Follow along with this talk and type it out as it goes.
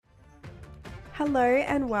Hello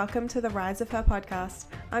and welcome to the Rise of Her podcast.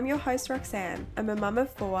 I'm your host Roxanne. I'm a mum of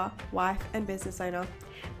four, wife and business owner.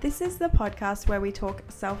 This is the podcast where we talk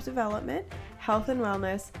self-development, health and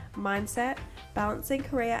wellness, mindset, balancing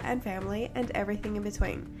career and family, and everything in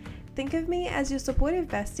between. Think of me as your supportive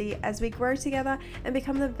bestie as we grow together and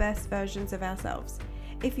become the best versions of ourselves.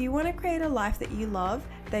 If you want to create a life that you love,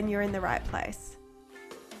 then you're in the right place.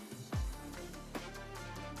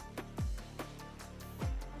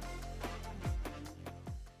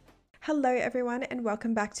 Hello everyone and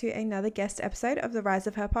welcome back to another guest episode of the Rise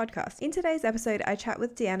of Her podcast. In today's episode, I chat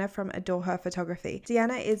with Diana from Adore Her Photography.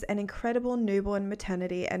 Diana is an incredible newborn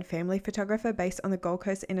maternity and family photographer based on the Gold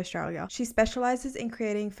Coast in Australia. She specializes in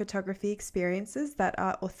creating photography experiences that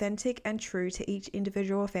are authentic and true to each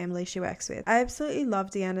individual family she works with. I absolutely love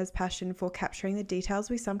Diana's passion for capturing the details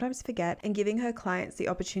we sometimes forget and giving her clients the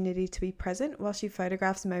opportunity to be present while she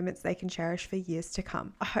photographs moments they can cherish for years to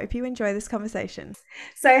come. I hope you enjoy this conversation.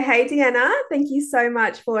 So hey Diana, thank you so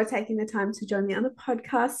much for taking the time to join me on the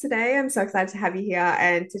podcast today. I'm so excited to have you here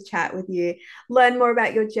and to chat with you, learn more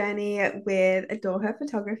about your journey with Adore Her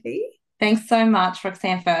Photography. Thanks so much,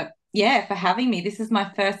 Roxanne, for having me. This is my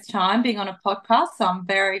first time being on a podcast, so I'm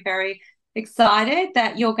very, very excited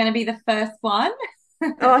that you're going to be the first one.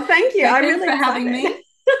 Oh, thank you. So I'm thanks really for excited. having me.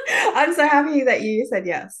 I'm so happy that you said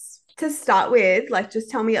yes. To start with, just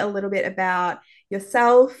tell me a little bit about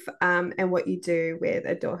yourself and what you do with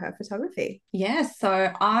Adore Her Photography. Yes,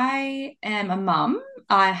 so I am a mum.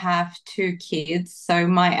 I have two kids. So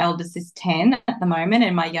my eldest is 10 at the moment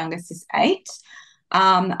and my youngest is 8.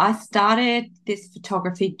 I started this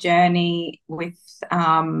photography journey with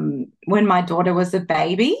when my daughter was a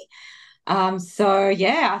baby. I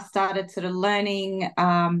started sort of learning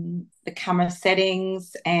the camera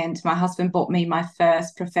settings, and my husband bought me my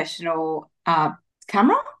first professional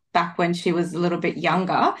camera back when she was a little bit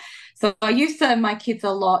younger. So I used to my kids a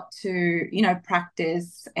lot to,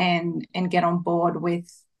 practice and get on board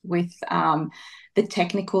with the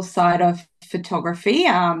technical side of photography,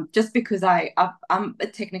 just because I'm a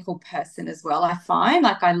technical person as well. I find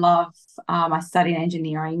I studied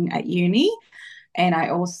engineering at uni. And I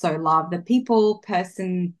also love the people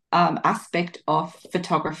person aspect of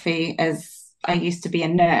photography, as I used to be a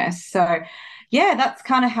nurse. So, yeah, that's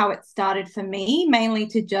kind of how it started for me, mainly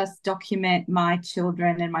to just document my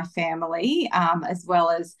children and my family, as well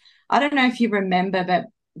as, I don't know if you remember, but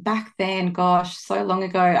back then, gosh, so long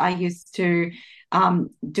ago, I used to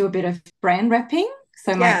do a bit of brand repping.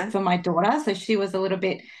 So for my daughter, so she was a little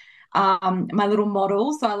bit my little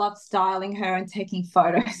model. So I love styling her and taking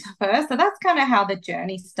photos of her. So that's kind of how the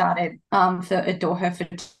journey started for Adore Her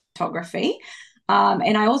Photography.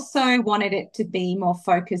 And I also wanted it to be more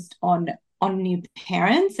focused on new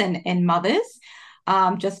parents and mothers.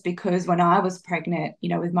 Just because when I was pregnant,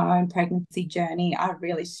 with my own pregnancy journey, I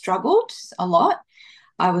really struggled a lot.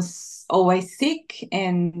 I was always sick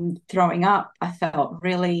and throwing up. I felt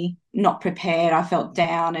really not prepared. I felt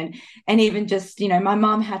down, and even just, my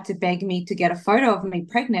mum had to beg me to get a photo of me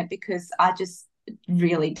pregnant because I just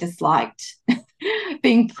really disliked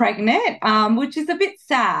being pregnant, which is a bit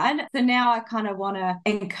sad. So now I kind of want to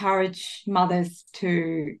encourage mothers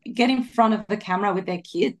to get in front of the camera with their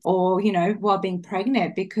kids or, while being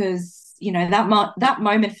pregnant, because, that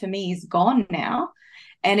moment for me is gone now.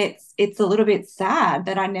 And it's a little bit sad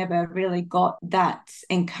that I never really got that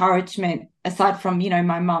encouragement, aside from,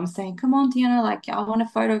 my mum saying, come on, Diana, I want a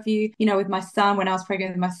photo of you, with my son when I was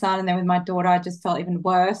pregnant with my son. And then with my daughter, I just felt even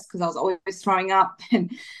worse because I was always throwing up.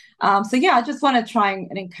 And I just want to try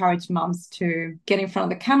and encourage mums to get in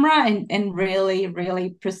front of the camera and really,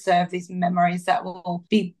 really preserve these memories that will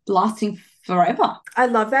be lasting forever. I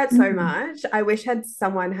love that so much. I wish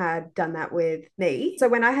someone had done that with me. So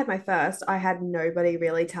when I had my first, I had nobody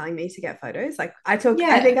really telling me to get photos. I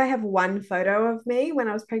think I have one photo of me when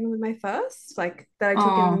I was pregnant with my first, that I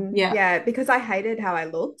took because I hated how I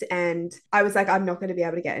looked. And I was like, I'm not going to be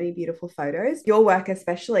able to get any beautiful photos. Your work,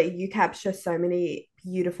 especially, you capture so many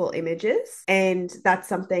beautiful images, and that's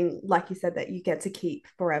something, like you said, that you get to keep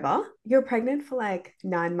forever. You're pregnant for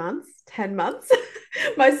 9 months, 10 months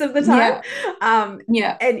most of the time.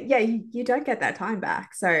 You don't get that time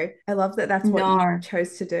back. So I love that that's what you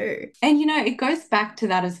chose to do. And it goes back to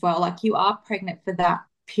that as well. You are pregnant for that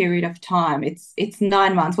period of time. It's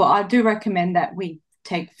 9 months. Well, I do recommend that we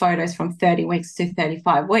take photos from 30 weeks to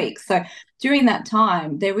 35 weeks. So during that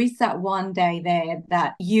time, there is that one day there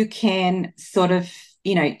that you can sort of,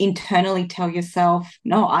 internally tell yourself,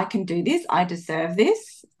 no, I can do this. I deserve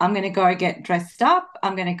this. I'm going to go get dressed up.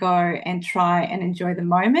 I'm going to go and try and enjoy the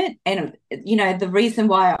moment. And, the reason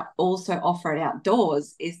why I also offer it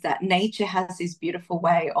outdoors is that nature has this beautiful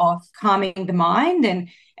way of calming the mind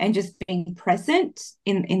and just being present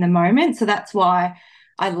in the moment. So that's why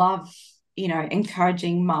I love,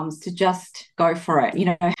 encouraging mums to just go for it.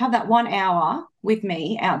 Have that 1 hour with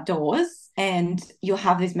me outdoors and you'll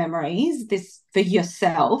have these memories, this for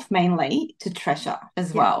yourself mainly to treasure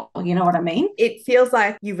as Yeah. well. You know what I mean? It feels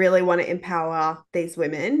like you really want to empower these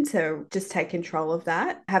women to just take control of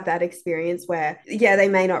that, have that experience where, yeah, they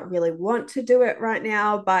may not really want to do it right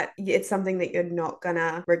now, but it's something that you're not going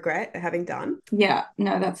to regret having done. Yeah,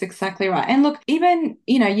 no, that's exactly right. And look, even,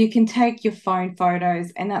 you can take your phone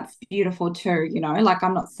photos and that's beautiful too, like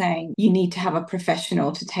I'm not saying you need to have a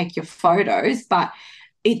professional to take your photos, but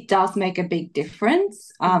it does make a big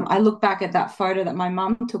difference. I look back at that photo that my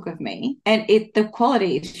mum took of me and the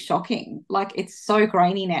quality is shocking. Like it's so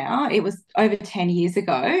grainy now. It was over 10 years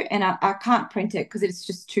ago and I can't print it because it's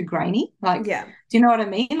just too grainy. Like, Yeah. do you know what I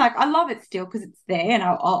mean? Like I love it still because it's there and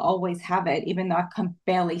I'll always have it, even though I can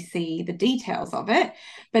barely see the details of it.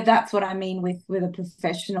 But that's what I mean with a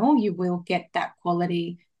professional. You will get that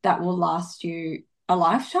quality that will last you a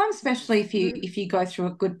lifetime, especially if you go through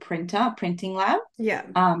a good printing lab. Yeah.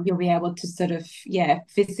 You'll be able to sort of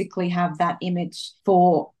physically have that image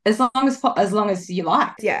for as long as you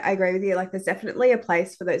like. Yeah, I agree with you. Like, there's definitely a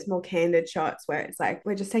place for those more candid shots where it's like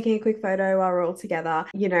we're just taking a quick photo while we're all together,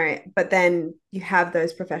 but then you have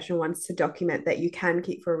those professional ones to document that you can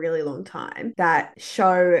keep for a really long time that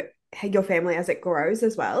show your family as it grows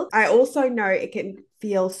as well. I also know it can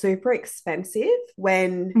feel super expensive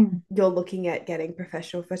when you're looking at getting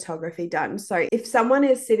professional photography done. So if someone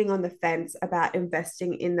is sitting on the fence about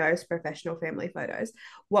investing in those professional family photos,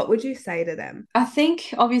 what would you say to them? I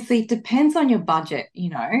think obviously it depends on your budget,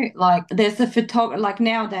 like there's a like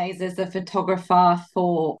nowadays there's a photographer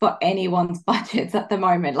for anyone's budgets at the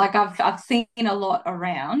moment. Like I've seen a lot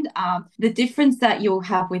around. The difference that you'll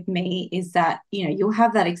have with me is that, you'll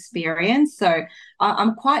have that experience. So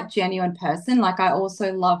I'm quite genuine person. Like I also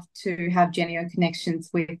love to have genuine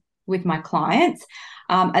connections with my clients.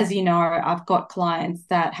 As you know, I've got clients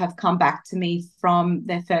that have come back to me from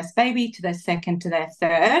their first baby to their second to their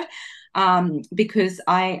third, because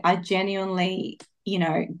I genuinely,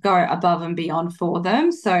 go above and beyond for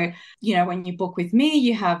them. So, when you book with me,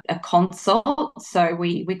 you have a consult. So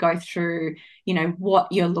we go through, what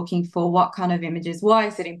you're looking for, what kind of images, why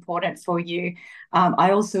is it important for you?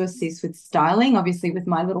 I also assist with styling, obviously with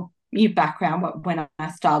my little new background. When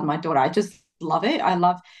I styled my daughter, I just love it. I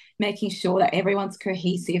love making sure that everyone's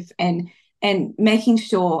cohesive and making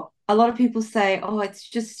sure a lot of people say, oh, it's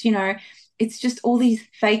just, it's just all these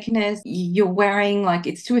fakeness you're wearing, like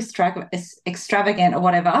it's too extravagant or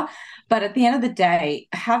whatever. But at the end of the day,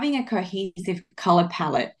 having a cohesive color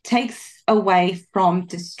palette takes away from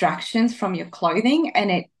distractions from your clothing and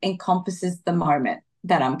it encompasses the moment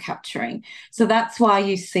that I'm capturing. So that's why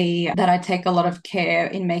you see that I take a lot of care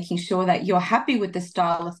in making sure that you're happy with the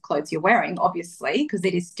style of clothes you're wearing, obviously, because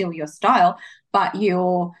it is still your style, but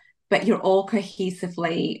you're all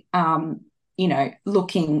cohesively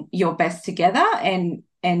looking your best together and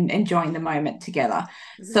enjoying the moment together.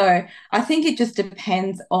 So I think it just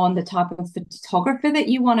depends on the type of photographer that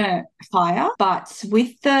you want to hire. But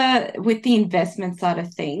with the investment side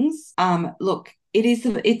of things, look, it's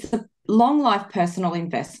a long life personal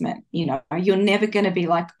investment. You're never going to be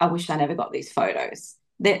like, I wish I never got these photos.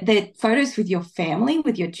 They're photos with your family,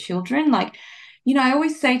 with your children. Like, I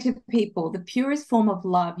always say to people, the purest form of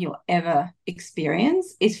love you'll ever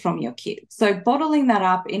experience is from your kids. So bottling that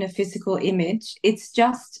up in a physical image, it's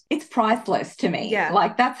priceless to me. Yeah.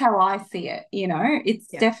 Like that's how I see it, it's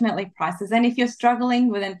definitely priceless. And if you're struggling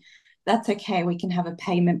with that's okay. We can have a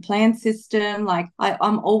payment plan system. Like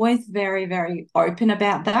I'm always very, very open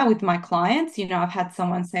about that with my clients. I've had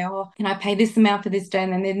someone say, oh, can I pay this amount for this day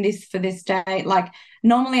and then this for this day? Like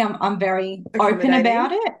normally I'm very open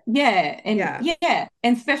about it. Yeah. And yeah.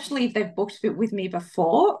 And especially if they've booked it with me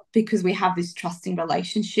before, because we have this trusting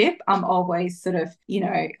relationship, I'm always sort of,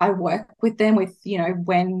 I work with them with,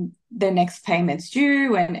 when their next payment's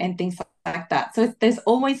due and things like that. So there's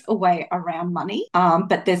always a way around money,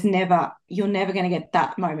 but you're never going to get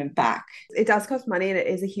that moment back. It does cost money and it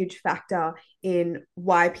is a huge factor in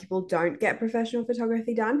why people don't get professional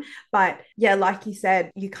photography done. But yeah, like you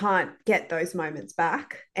said, you can't get those moments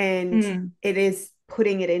back. And it is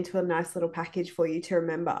putting it into a nice little package for you to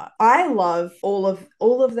remember. I love all of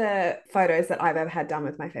the photos that I've ever had done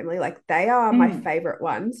with my family. Like they are my favorite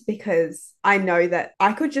ones because I know that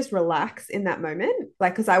I could just relax in that moment.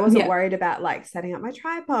 Like because I wasn't Yeah. worried about like setting up my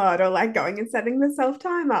tripod or like going and setting the self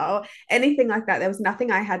timer or anything like that. There was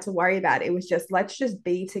nothing I had to worry about. It was just let's just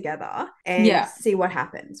be together and Yeah. see what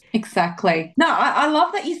happens. Exactly. No, I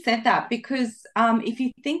love that you said that because if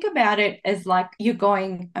you think about it as like you're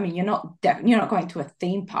going, I mean, you're not going to a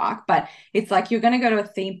theme park, but it's like you're going to go to a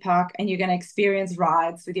theme park and you're going to experience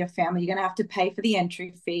rides with your family. You're going to have to pay for the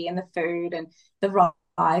entry fee and the food and the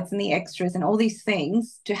rides and the extras and all these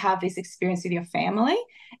things to have this experience with your family.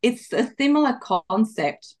 It's a similar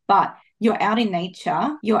concept, but you're out in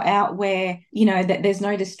nature, you're out where, that there's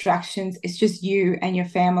no distractions. It's just you and your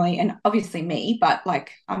family and obviously me, but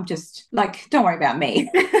like, I'm just like, don't worry about me.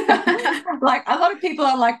 Like a lot of people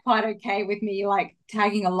are like quite okay with me like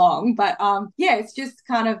tagging along, but yeah, it's just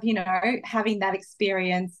kind of, having that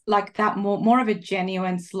experience like that more of a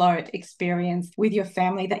genuine slow experience with your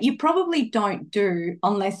family that you probably don't do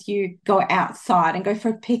unless you go outside and go for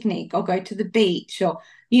a picnic or go to the beach or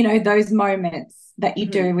those moments that you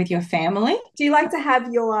do with your family. Do you like to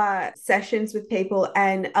have your sessions with people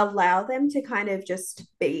and allow them to kind of just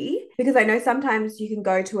be? Because I know sometimes you can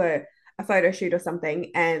go to a photo shoot or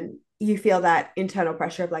something and you feel that internal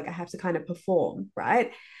pressure of like, I have to kind of perform,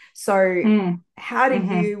 right? So, how do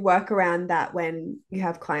you work around that when you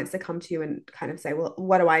have clients that come to you and kind of say, well,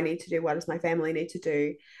 what do I need to do? What does my family need to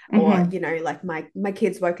do? Or, like my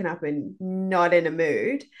kid's woken up and not in a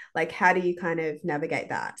mood. Like, how do you kind of navigate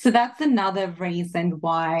that? So that's another reason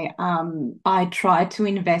why I try to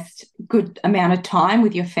invest good amount of time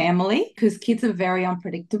with your family because kids are very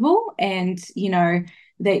unpredictable and,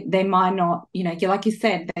 they might not, like you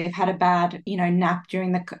said, they've had a bad, nap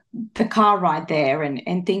during the car ride there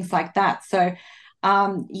and things like that. So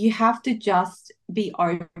you have to just be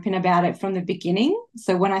open about it from the beginning.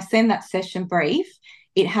 So when I send that session brief,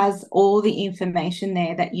 it has all the information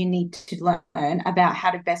there that you need to learn about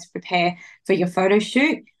how to best prepare for your photo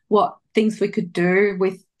shoot, what things we could do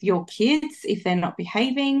with your kids if they're not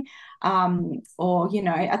behaving. Or,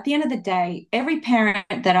 at the end of the day, every parent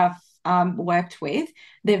that I've worked with,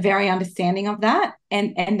 they're very understanding of that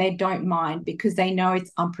and they don't mind because they know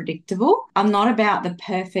it's unpredictable. I'm not about the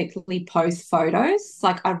perfectly posed photos.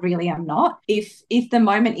 Like I really am not. If the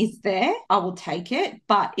moment is there, I will take it.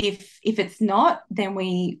 But if it's not, then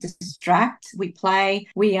we distract, we play,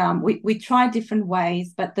 we try different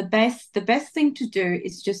ways. But the best thing to do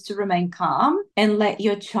is just to remain calm and let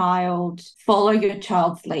your child follow your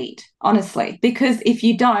child's lead, honestly. Because if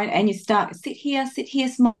you don't and you start sit here,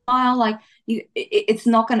 smile, like it's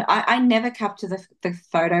not going to, I never capture the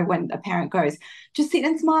photo when a parent goes, just sit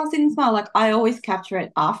and smile. Like I always capture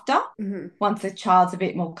it after, once the child's a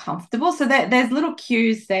bit more comfortable. So there's little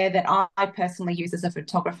cues there that I personally use as a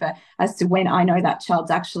photographer as to when I know that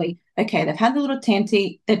child's actually, okay, they've had the little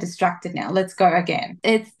tanty, they're distracted now, let's go again.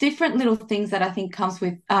 It's different little things that I think comes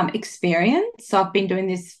with experience. So I've been doing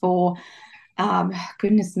this for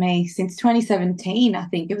goodness me, since 2017, I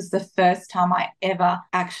think it was the first time I ever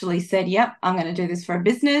actually said, yep, I'm going to do this for a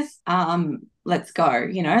business. Let's go,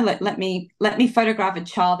 let me photograph a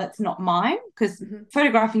child that's not mine because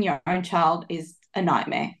photographing your own child is a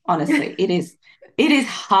nightmare. Honestly, it is. It is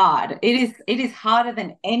hard. It is harder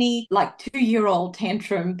than any like 2-year-old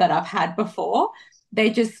tantrum that I've had before.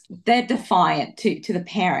 They're defiant to the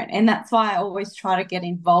parent. And that's why I always try to get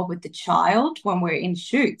involved with the child when we're in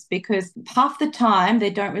shoots because half the time they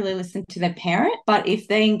don't really listen to their parent. But if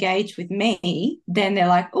they engage with me, then they're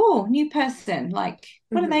like, oh, new person. Like,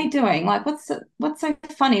 what are they doing? Like, what's so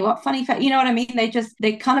funny? What funny you know what I mean?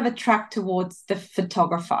 They kind of attract towards the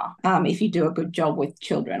photographer if you do a good job with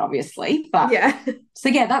children, obviously. But yeah. So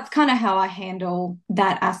yeah, that's kind of how I handle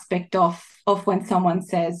that aspect of when someone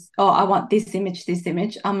says, oh, I want this image.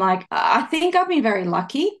 I'm like, I think I've been very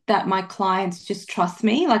lucky that my clients just trust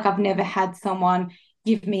me. Like I've never had someone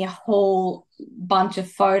give me a whole bunch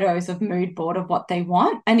of photos of mood board of what they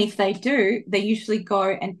want. And if they do, they usually go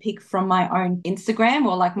and pick from my own Instagram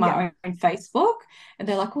or like my own Facebook. And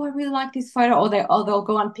they're like, oh, I really like this photo. Or they'll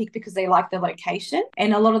go and pick because they like the location.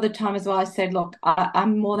 And a lot of the time as well, I said, look,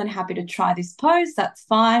 I'm more than happy to try this pose. That's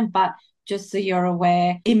fine. But just so you're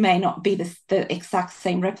aware, it may not be the exact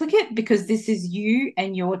same replicate because this is you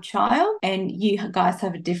and your child and you guys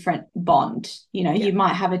have a different bond. You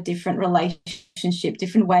might have a different relationship,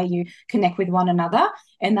 different way you connect with one another.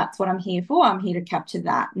 And that's what I'm here for. I'm here to capture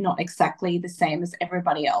that, not exactly the same as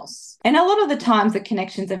everybody else. And a lot of the times the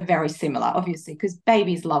connections are very similar, obviously, because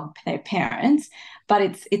babies love their parents. but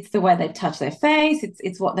it's the way they touch their face.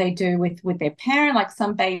 It's what they do with their parent. Like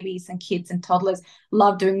some babies and kids and toddlers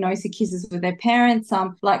love doing nosy kisses with their parents.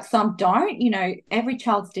 Some don't. Every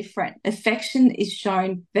child's different. Affection is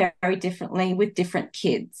shown very differently with different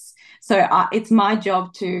kids. So it's my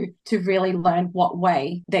job to really learn what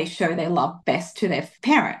way they show their love best to their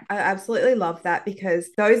parent. I absolutely love that, because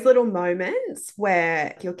those little moments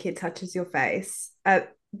where your kid touches your face,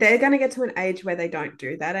 they're going to get to an age where they don't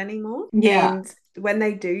do that anymore. Yeah. And when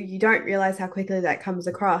they do, you don't realize how quickly that comes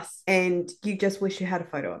across, and you just wish you had a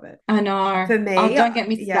photo of it. I know. For Oh, me, don't get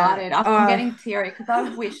me yeah. started. I'm getting teary because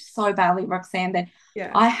I wish so badly, Roxanne, that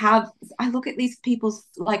Yeah. I look at these people's,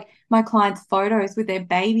 like my clients' photos with their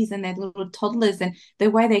babies and their little toddlers and the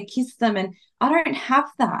way they kiss them. And I don't have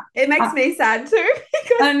that. It makes me sad too,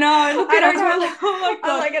 because I know. Look I at don't us. have, We're like, oh my I'm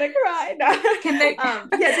God. like gonna cry. No. Can they?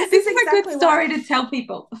 Yeah, this This is is a good exactly story why. to tell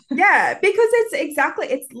people. Yeah, because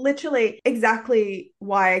it's literally exactly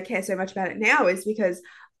why I care so much about it now, is because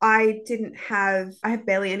I have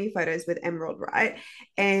barely any photos with Emerald, right?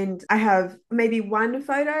 And I have maybe one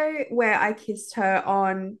photo where I kissed her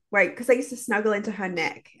on, wait, because I used to snuggle into her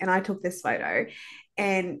neck, and I took this photo,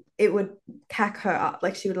 and it would cack her up.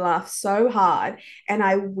 Like, she would laugh so hard. And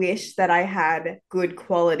I wish that I had good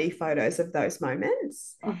quality photos of those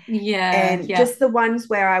moments. Yeah, And yeah, just the ones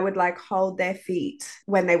where I would like hold their feet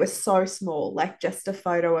when they were so small, like just a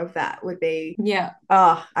photo of that would be, yeah,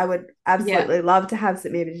 oh, I would yeah, absolutely love to have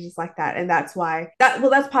some images like that. And that's why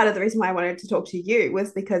that's part of the reason why I wanted to talk to you,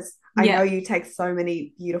 was because I know yeah, you take so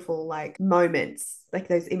many beautiful like moments, like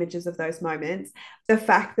those images of those moments. The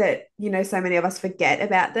fact that, so many of us forget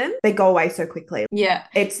about them, they go away so quickly. yeah.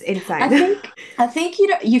 It's I insane. think I think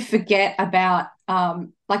you forget about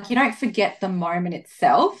like you don't forget the moment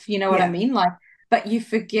itself, you know what I Yeah. mean? Like, but you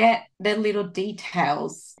forget the little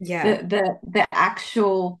details, Yeah. the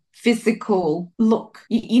actual physical look.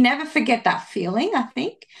 You never forget that feeling, I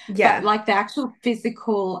think, but Yeah. like the actual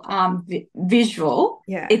physical visual,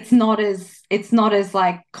 Yeah. it's not as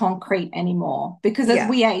like concrete anymore, because as Yeah.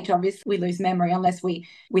 we age, obviously we lose memory unless we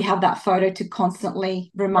have that photo to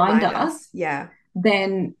constantly remind Remind us. us. Yeah.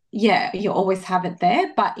 Then yeah, you always have it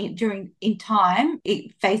there, but during in time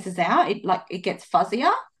it phases out. It gets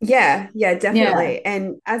fuzzier. Yeah, yeah, Yeah. definitely.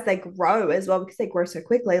 And as they grow as well, because they grow so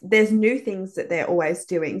quickly, there's new things that they're always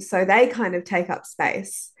doing. So they kind of take up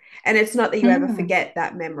space. And it's not that you ever Mm. forget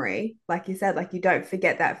that memory. Like you said, like you don't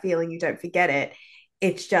forget that feeling, you don't forget it.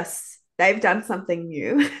 It's just they've done something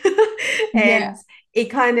new. Yeah.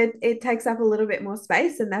 And it takes up a little bit more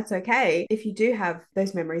space, and that's okay. If you do have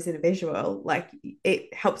those memories in a visual, like,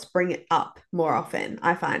 it helps bring it up more often.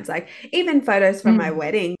 I find, like, even photos from my Mm.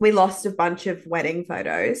 wedding, we lost a bunch of wedding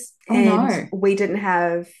photos, Oh and no. we didn't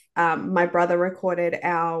have my brother recorded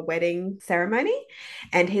our wedding ceremony,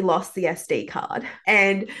 and he lost the SD card.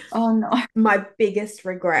 And Oh no. my biggest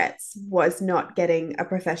regrets was not getting a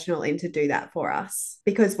professional in to do that for us,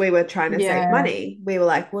 because we were trying to save Yeah. money. We were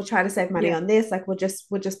like, we'll try to save money Yeah. on this. Like, we'll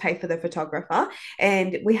just pay for the photographer.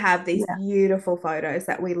 And we have these Yeah. beautiful photos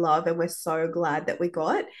that we love, and we're so glad that we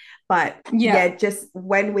got. But Yeah. yeah, just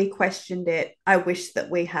when we questioned it, I wish that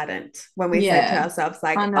we hadn't, when we said to Yeah. ourselves,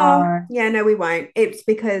 I like, oh, know. yeah, no, we won't. It's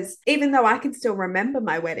because even though I can still remember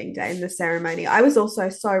my wedding day and the ceremony, I was also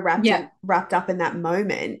so Yeah. wrapped up in that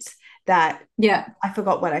moment that Yeah. I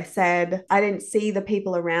forgot what I said. I didn't see the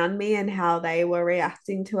people around me and how they were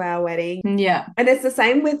reacting to our wedding. Yeah. And it's the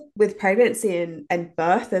same with pregnancy and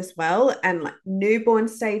birth as well, and like newborn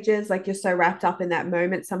stages. Like, you're so wrapped up in that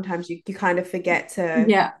moment, sometimes you kind of forget to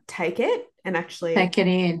Yeah. take it and actually, Take it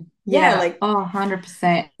in. yeah, Yeah. like, Oh,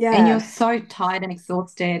 100%. And you're yeah, so tired and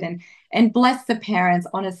exhausted, and bless the parents.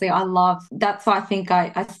 Honestly, I love that's why I think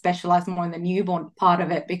I specialize more in the newborn part of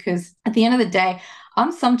it, because at the end of the day,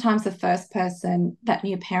 I'm sometimes the first person that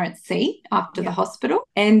new parents see after the yeah, hospital.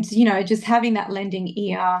 And, just having that lending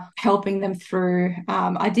ear, helping them through.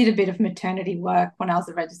 I did a bit of maternity work when I was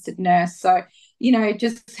a registered nurse. So,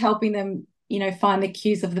 just helping them find the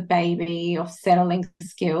cues of the baby, of settling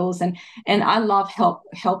skills, and I love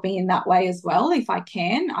helping in that way as well. If I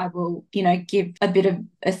can, I will, give a bit of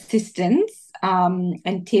assistance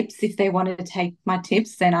and tips if they wanted to take my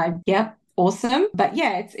tips. Then yep, awesome. But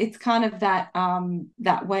yeah, it's kind of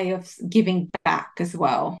that way of giving back as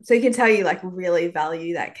well. so you can tell you like really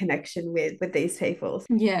value that connection with these people.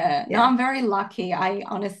 Yeah, no, Yeah, I'm very lucky. I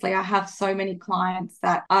honestly, I have so many clients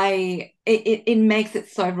that it makes it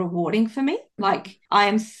so rewarding for me. mm-hmm. Like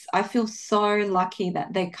I feel so lucky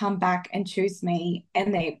that they come back and choose me,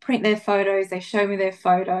 and they print their photos, they show me their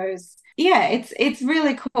photos. Yeah, it's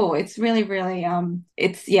really cool. It's really, really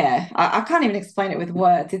it's yeah, I can't even explain it with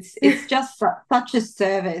words. It's just such a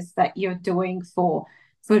service that you're doing for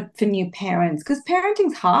new parents because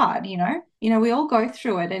parenting's hard, you know. You know, we all go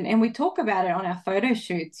through it and we talk about it on our photo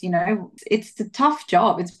shoots, you know. It's a tough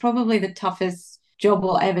job. It's probably the toughest job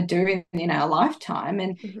we'll ever do in our lifetime.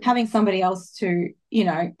 And Mhm. having somebody else to, you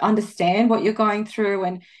know, understand what you're going through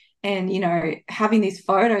and you know, having these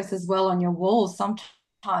photos as well on your walls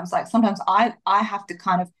sometimes like sometimes I have to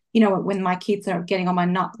kind of you know when my kids are getting on my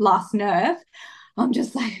last nerve I'm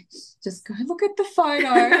just like just go look at the photo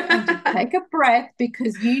and just take a breath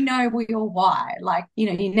because you know your why like you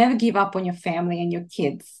know you never give up on your family and your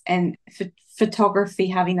kids and photography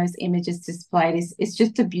having those images displayed is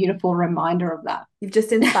just a beautiful reminder of that. You've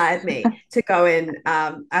just inspired me to go and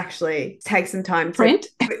actually take some time to Print.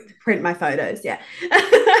 print my photos. Yeah.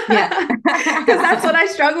 Yeah. Because that's what I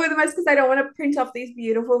struggle with the most because I don't want to print off these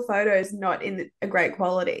beautiful photos not in a great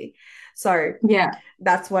quality. So Yeah.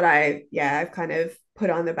 that's what I've kind of put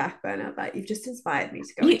on the back burner, but you've just inspired me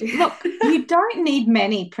to go and You do. look, you don't need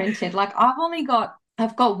many printed. Like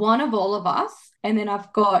I've got one of all of us, and then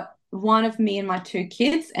I've got one of me and my two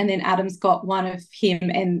kids, and then Adam's got one of him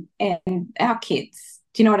and our kids.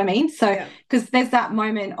 Do you know what I mean? So Yeah. because there's that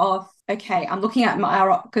moment of okay, I'm looking at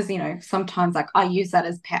my because you know sometimes like I use that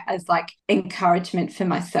as like encouragement for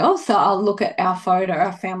myself. So I'll look at our photo,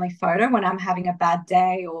 our family photo, when I'm having a bad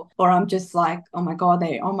day or I'm just like, oh my god,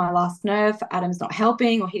 they're on my last nerve. Adam's not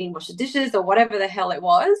helping, or he didn't wash the dishes, or whatever the hell it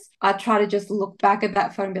was. I try to just look back at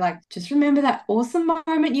that photo and be like, just remember that awesome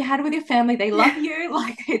moment you had with your family. They love you.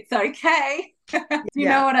 Like it's okay. Do you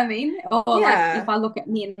know Yeah. what I mean? Or like if Yeah. I look at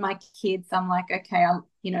me and my kids, I'm like, okay,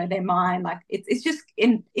 you know, they're mine. Like it's just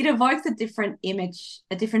it evokes a different image,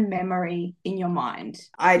 a different memory in your mind.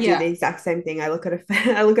 I do the Yeah. exact same thing. I look at a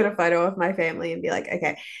I look at a photo of my family and be like,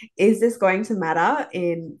 okay, is this going to matter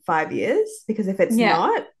in 5 years? Because if it's Yeah,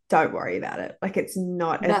 not, don't worry about it. Like it's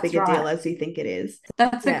not as that's big a deal right. as you think it is.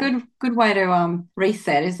 That's a Yeah. good way to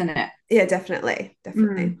reset, isn't it? Yeah, definitely.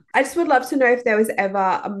 Definitely. Mm. I just would love to know if there was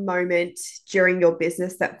ever a moment during your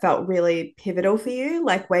business that felt really pivotal for you,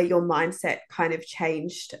 like where your mindset kind of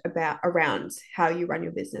changed about around how you run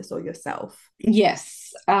your business or yourself.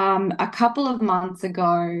 Yes, a couple of months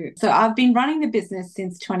ago. So I've been running the business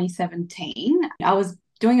since 2017. I was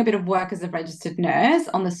doing a bit of work as a registered nurse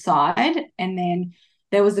on the side. And then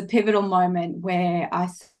there was a pivotal moment where I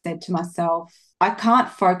said to myself, I can't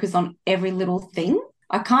focus on every little thing.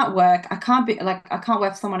 I can't work. I can't be like, I can't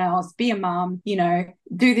work for someone else, be a mom, you know,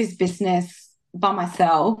 do this business by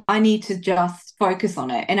myself. I need to just focus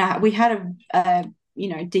on it. And we had a you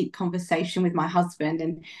know, deep conversation with my husband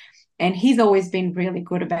and he's always been really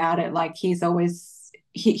good about it. Like he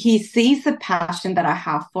sees the passion that I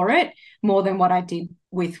have for it more than what I did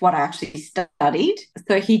with what I actually studied.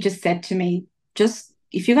 So he just said to me, just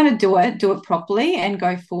if you're going to do it properly and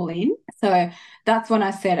go full in. So that's when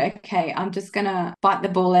I said, okay, I'm just going to bite the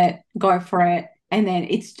bullet, go for it. And then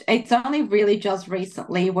it's only really just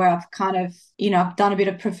recently where I've kind of, you know, I've done a bit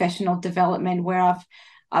of professional development where I've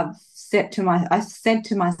I said to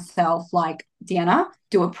myself, like, Deanna,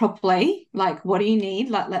 do it properly. Like, what do you need?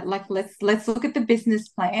 Like let's look at the business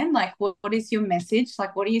plan. Like, what is your message?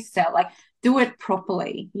 Like, what do you sell? Like, do it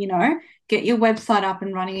properly, you know, get your website up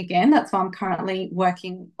and running again. That's why I'm currently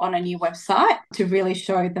working on a new website to really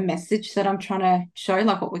show the message that I'm trying to show,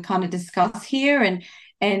 like what we kind of discuss here and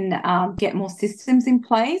get more systems in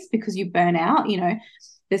place because you burn out, you know,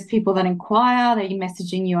 there's people that inquire, they're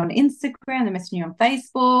messaging you on Instagram, they're messaging you on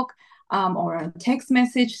Facebook, or a text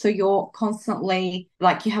message. So you're constantly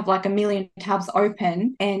like you have like a million tabs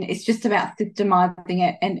open and it's just about systemizing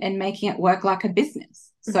it and making it work like a business.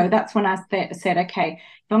 So Mm-hmm. that's when I said, okay, if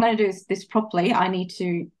I'm going to do this properly, I need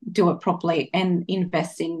to do it properly and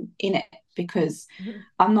invest in it because Mm-hmm.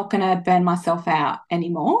 I'm not going to burn myself out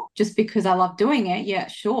anymore just because I love doing it. Yeah,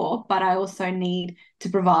 sure. But I also need to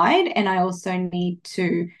provide and I also need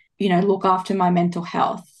to, you know, look after my mental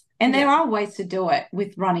health. And there Yeah. are ways to do it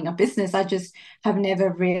with running a business. I've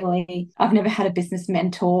never had a business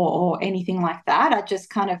mentor or anything like that. I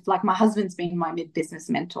just kind of like my husband's been my business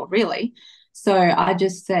mentor, really. So I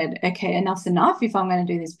just said, okay, enough's enough. If I'm going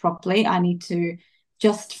to do this properly, I need to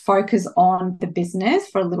just focus on the business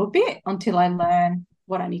for a little bit until I learn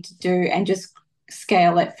what I need to do and just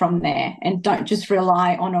scale it from there and don't just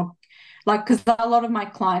rely on like because a lot of my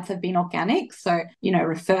clients have been organic, so you know,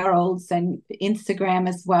 referrals and Instagram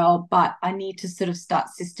as well, but I need to sort of start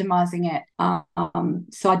systemizing it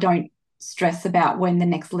so I don't stress about when the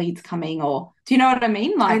next lead's coming or Do you know what I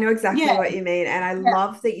mean? I Like, know exactly yeah, what you mean. And I yeah,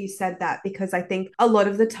 love that you said that because I think a lot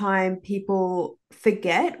of the time people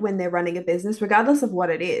forget when they're running a business, regardless of what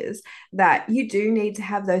it is, that you do need to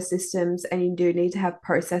have those systems and you do need to have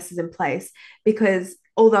processes in place because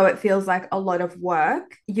although it feels like a lot of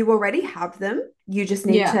work, you already have them. You just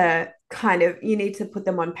need yeah, to you need to put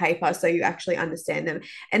them on paper so you actually understand them.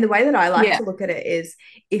 And the way that I like yeah. to look at it is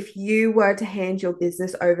if you were to hand your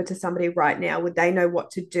business over to somebody right now, would they know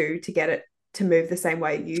what to do to get it to move the same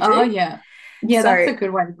way you Oh, do? yeah. Yeah, that's So a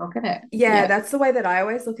good way to look at it. yeah, Yeah, that's the way that I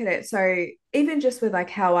always look at it. So even just with like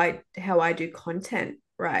how I do content,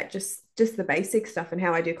 right? Just the basic stuff and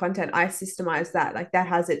how I do content, I systemize that. Like that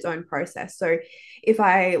has its own process. So if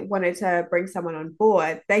I wanted to bring someone on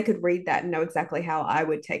board, they could read that and know exactly how I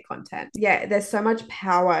would take content. Yeah, there's so much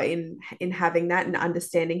power in having that and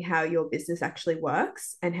understanding how your business actually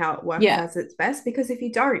works and how it works yeah, as its best. Because if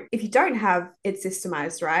you don't have it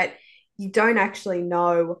systemized, right? You don't actually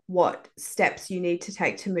know what steps you need to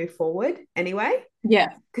take to move forward anyway, yeah,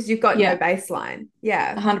 because you've got no yeah, baseline.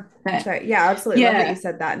 Yeah. 100%. So yeah, I absolutely love that you Yeah.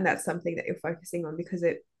 said that. And that's something that you're focusing on because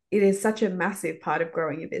it is such a massive part of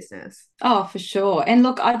growing your business. Oh, for sure. And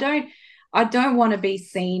look, I don't want to be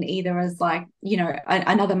seen either as like,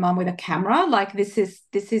 another mum with a camera. Like this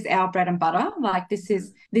is our bread and butter. Like this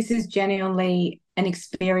is genuinely an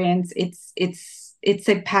experience. It's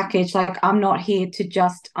a package. Like I'm not here to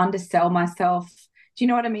just undersell myself. Do you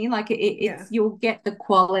know what I mean? Like Yeah. it's you'll get the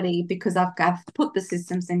quality because I've put the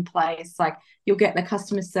systems in place. Like you'll get the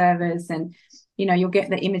customer service and you'll get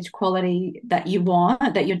the image quality that you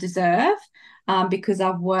want, that you deserve. Because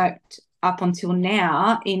I've worked up until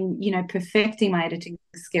now in perfecting my editing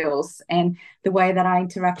skills and the way that I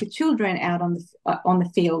interact with children out on the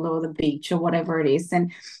field or the beach or whatever it is,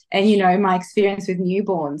 and my experience with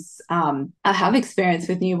newborns. I have experience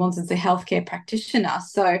with newborns as a healthcare practitioner,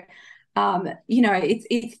 so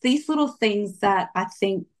it's these little things that I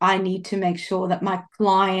think I need to make sure that my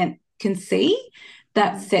client can see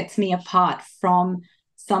that Mhm. sets me apart from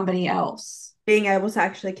somebody else. Being able to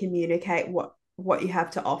actually communicate what you have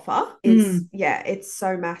to offer is, Mm, yeah, it's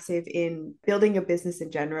so massive in building your business in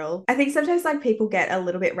general. I think sometimes like people get a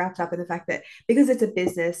little bit wrapped up in the fact that because it's a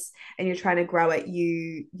business and you're trying to grow it,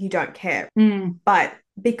 you don't care. mm. But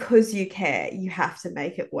because you care, you have to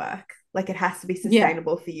make it work. Like it has to be Yeah.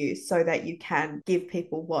 sustainable for you so that you can give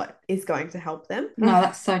people what is going to help them. No,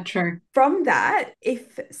 that's so true. From that,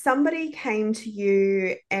 if somebody came to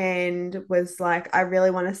you and was like, I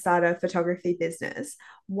really want to start a photography business,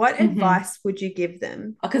 what Hmm. advice would you give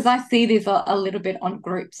them? Because I see this a little bit on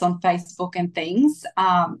groups on Facebook and things.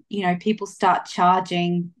 People start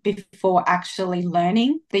charging before actually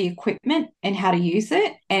learning the equipment and how to use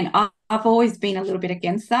it. And I've always been a little bit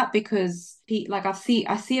against that because like I see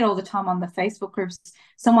it all the time on the Facebook groups.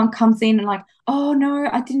 Someone comes in and like, oh no,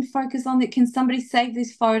 I didn't focus on it. Can somebody save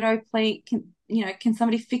this photo, please? Can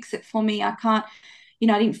somebody fix it for me? I can't,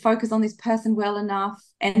 I didn't focus on this person well enough,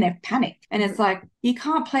 and they've panicked. And it's Mm-hmm, like, you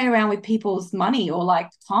can't play around with people's money or like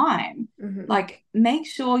time. mm-hmm. Like, make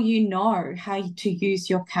sure you know how to use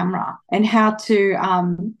your camera and how to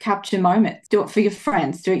capture moments. Do it for your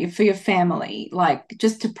friends, do it for your family, like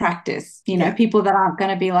just to practice. Yeah. People that aren't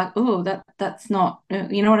going to be like, oh, that's not,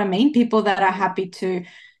 you know what I mean? People that are Mm-hmm. happy to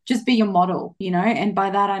just be your model, and by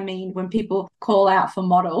that I mean when people call out for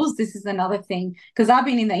models, this is another thing because I've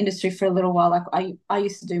been in the industry for a little while. Like I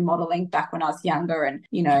used to do modeling back when I was younger, and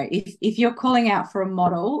if you're calling out for a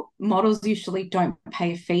model, models usually don't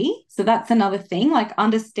pay a fee. So that's another thing, like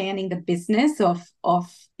understanding the business of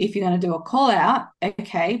if you're going to do a call out,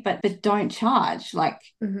 okay, but don't charge. Like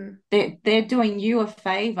Mm-hmm. they're doing you a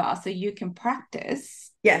favor so you can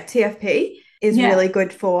practice. Yeah, TFP is Yeah, really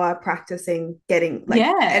good for practicing getting like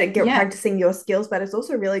yeah, and get yeah. practicing your skills, but it's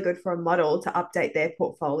also really good for a model to update their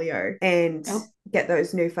portfolio and Oh, get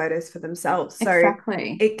those new photos for themselves. So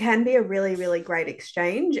exactly. it can be a really, really great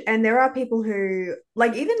exchange. And there are people who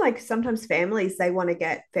like even like sometimes families they want to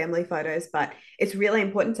get family photos, but it's really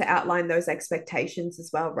important to outline those expectations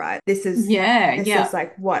as well, right? This is Yeah, this yeah. is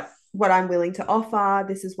like what I'm willing to offer.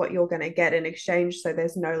 This is what you're going to get in exchange. So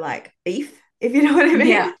there's no like beef, if you know what I Yeah, mean.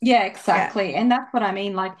 yeah, Yeah. exactly. And that's what I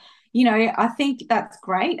mean. Like, I think that's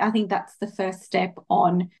great. I think that's the first step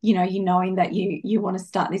on, you knowing that you want to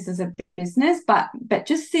start this as a business, but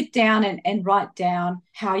just sit down and write down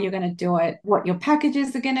how you're going to do it, what your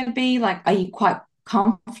packages are going to be. Like, are you quite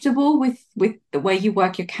comfortable with the way you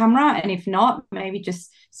work your camera? And if not, maybe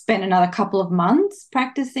just spent another couple of months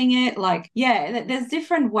practicing it. Like, yeah, there's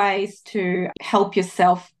different ways to help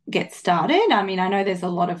yourself get started. I mean, I know there's a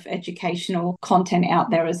lot of educational content out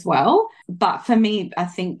there as well, but for me, I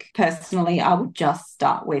think personally, I would just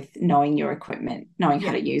start with knowing your equipment, knowing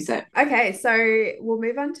how to use it. Okay, so we'll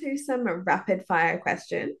move on to some rapid fire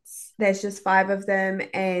questions. There's just 5 of them,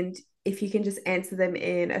 and if you can just answer them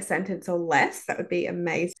in a sentence or less, that would be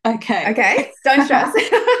amazing. Okay. Okay, don't stress.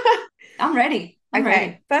 I'm ready. I'm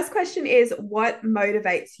ready. First question is, what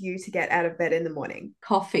motivates you to get out of bed in the morning?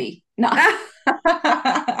 Coffee. No.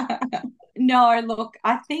 No, look,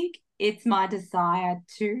 I think it's my desire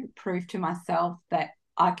to prove to myself that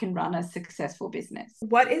I can run a successful business.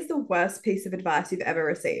 What is the worst piece of advice you've ever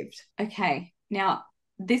received? Okay. Now,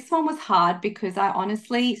 this one was hard because I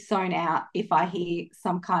honestly zone out if I hear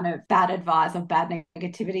some kind of bad advice or bad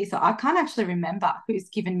negativity. So I can't actually remember who's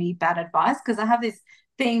given me bad advice because I have this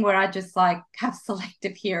thing where I just like have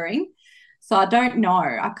selective hearing. So I don't know.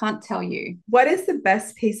 I can't tell you. What is the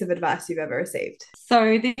best piece of advice you've ever received?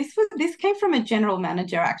 So this came from a general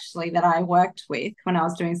manager actually that I worked with when I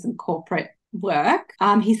was doing some corporate work.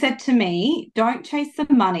 He said to me, don't chase the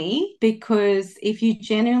money because if you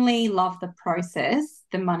genuinely love the process,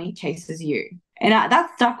 the money chases you. And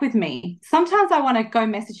that stuck with me. Sometimes I want to go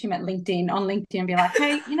message him on LinkedIn and be like,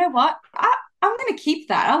 hey, you know what? I'm going to keep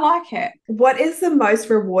that. I like it. What is the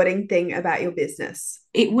most rewarding thing about your business?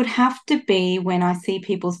 It would have to be when I see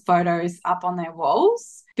people's photos up on their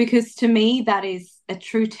walls, because to me, that is a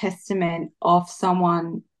true testament of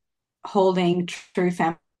someone holding true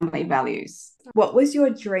family values. What was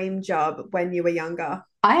your dream job when you were younger?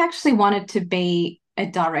 I actually wanted to be a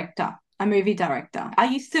director, a movie director. I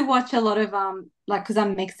used to watch a lot of because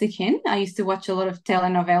I'm Mexican, I used to watch a lot of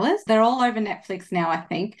telenovelas. They're all over Netflix now, I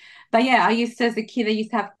think. But yeah, I used to, as a kid, I used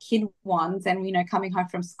to have kid ones and, coming home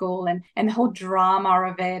from school and the whole drama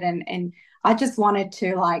of it. And I just wanted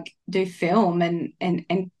to like do film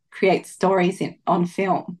and create stories on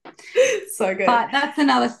film. So good. But that's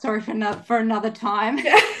another story for another time.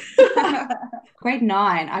 Grade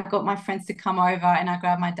 9, I got my friends to come over and I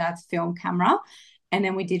grabbed my dad's film camera and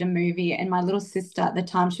then we did a movie. And my little sister at the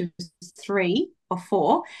time, she was 3 or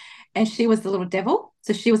 4 and she was the little devil.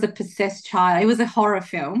 So she was a possessed child. It was a horror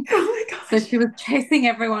film. Oh my gosh. So she was chasing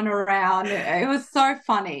everyone around. It was so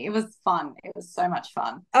funny. It was fun. It was so much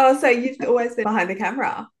fun. Oh, so you've always been behind the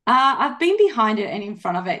camera? I've been behind it and in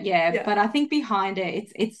front of it, yeah. But I think behind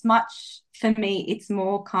it, it's much, for me, it's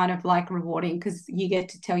more kind of like rewarding because you get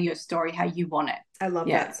to tell your story how you want it. I love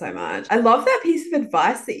that so much. I love that piece of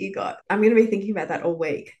advice that you got. I'm going to be thinking about that all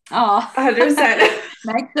week. Oh, 100%.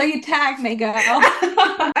 Make sure you tag me, girl.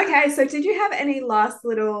 Okay, so did you have any last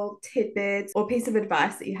little tidbits or piece of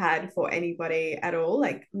advice that you had for anybody at all?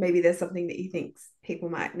 Like maybe there's something that you think people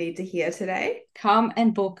might need to hear today? Come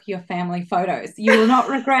and book your family photos. You will not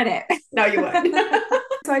regret it. No, you won't.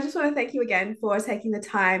 So I just want to thank you again for taking the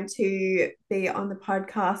time to be on the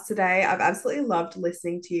podcast today. I've absolutely loved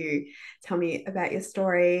listening to you tell me about your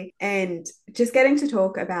story and just getting to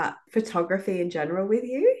talk about photography in general with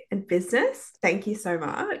you and business. Thank you so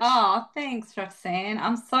much. Oh, thanks, Roxanne.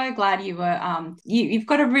 I'm so glad you were you've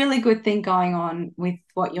got a really good thing going on with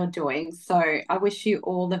what you're doing. So I wish you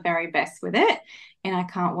all the very best with it. And I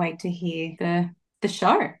can't wait to hear the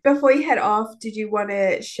show. Before you head off, did you want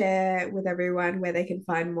to share with everyone where they can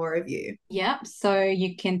find more of you? Yep. So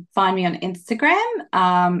you can find me on Instagram,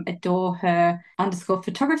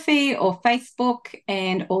 adore_her_photography, or Facebook,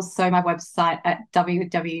 and also my website at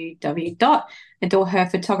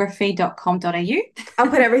www.adoreherphotography.com.au.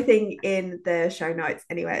 I'll put everything in the show notes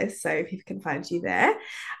anyways, so people can find you there.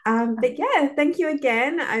 But yeah, thank you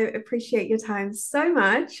again. I appreciate your time so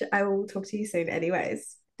much. I will talk to you soon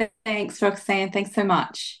anyways. Thanks, Roxanne. Thanks so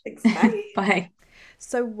much. Thanks. Bye. Bye.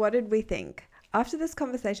 So what did we think? After this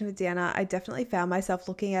conversation with Diana, I definitely found myself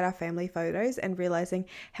looking at our family photos and realizing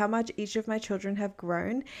how much each of my children have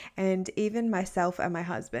grown, and even myself and my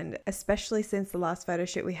husband, especially since the last photo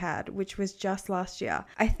shoot we had, which was just last year.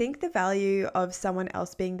 I think the value of someone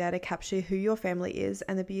else being there to capture who your family is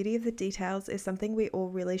and the beauty of the details is something we all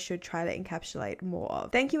really should try to encapsulate more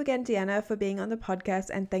of. Thank you again, Diana, for being on the podcast,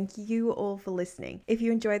 and thank you all for listening. If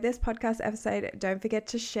you enjoyed this podcast episode, don't forget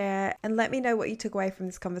to share and let me know what you took away from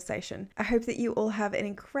this conversation. I hope that you all have an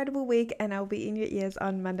incredible week, and I'll be in your ears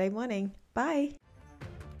on Monday morning. Bye.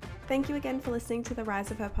 Thank you again for listening to the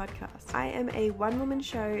Rise of Her podcast. I am a one-woman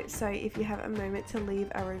show, so if you have a moment to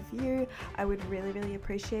leave a review, I would really, really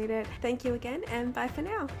appreciate it. Thank you again, and bye for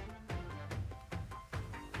now.